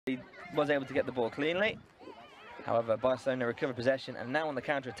He was able to get the ball cleanly. However, Barcelona recovered possession, and now on the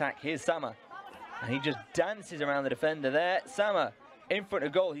counter-attack, here's Sama. And he just dances around the defender there. Sama in front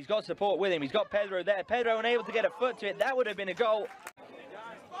of goal. He's got support with him. He's got Pedro there. Pedro unable to get a foot to it. That would have been a goal.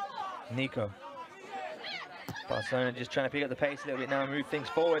 Nico. Barcelona just trying to pick up the pace a little bit now and move things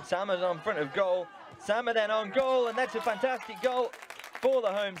forward. Sama's on front of goal. Sama then on goal, and that's a fantastic goal for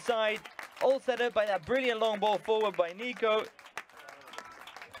the home side. All set up by that brilliant long ball forward by Nico.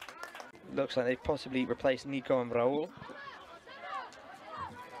 Looks like they've possibly replaced Nico and Raul.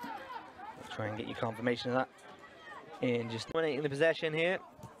 I'll try and get you confirmation of that in just dominating the possession here.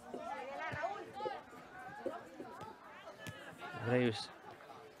 Reus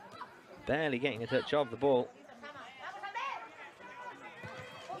barely getting a touch of the ball.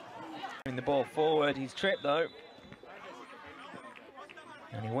 Bring the ball forward, he's tripped though.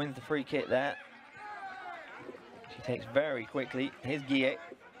 And he wins the free kick there. She takes very quickly. Here's Guillet.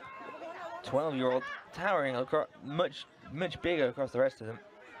 12-year-old, towering across, much bigger across the rest of them.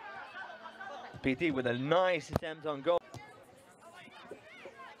 PT with a nice attempt on goal.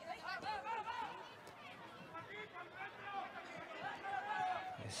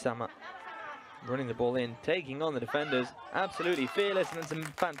 Sama running the ball in, taking on the defenders, absolutely fearless, and it's a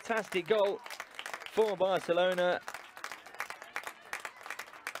fantastic goal for Barcelona.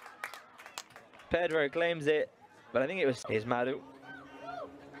 Pedro claims it, but I think it was his Madu.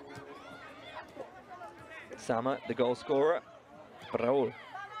 Sama, the goal scorer. Raul.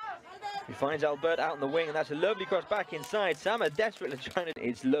 He finds Albert out on the wing, and that's a lovely cross back inside. Sama desperately trying to...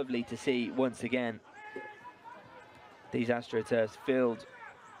 It's lovely to see once again these AstroTurfs filled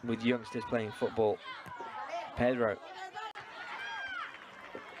with youngsters playing football. Pedro.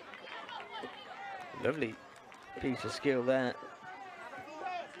 Lovely piece of skill there.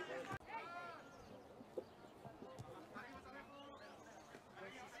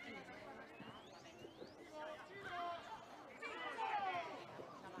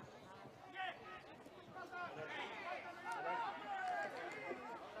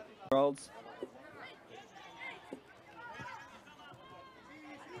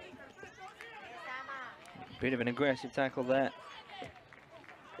 Bit of an aggressive tackle there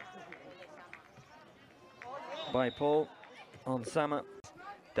by Paul on Sama.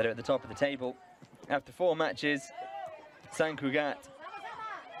 That are at the top of the table. After 4 matches, Sant Cugat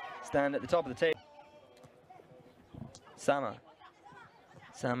stand at the top of the table. Sama,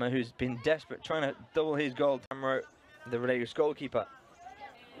 who's been desperate, trying to double his goal. The Reus goalkeeper,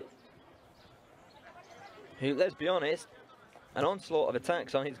 who, let's be honest, an onslaught of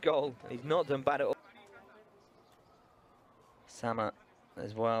attacks on his goal. He's not done bad at all. Sama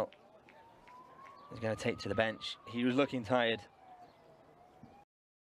as well is going to take to the bench. He was looking tired.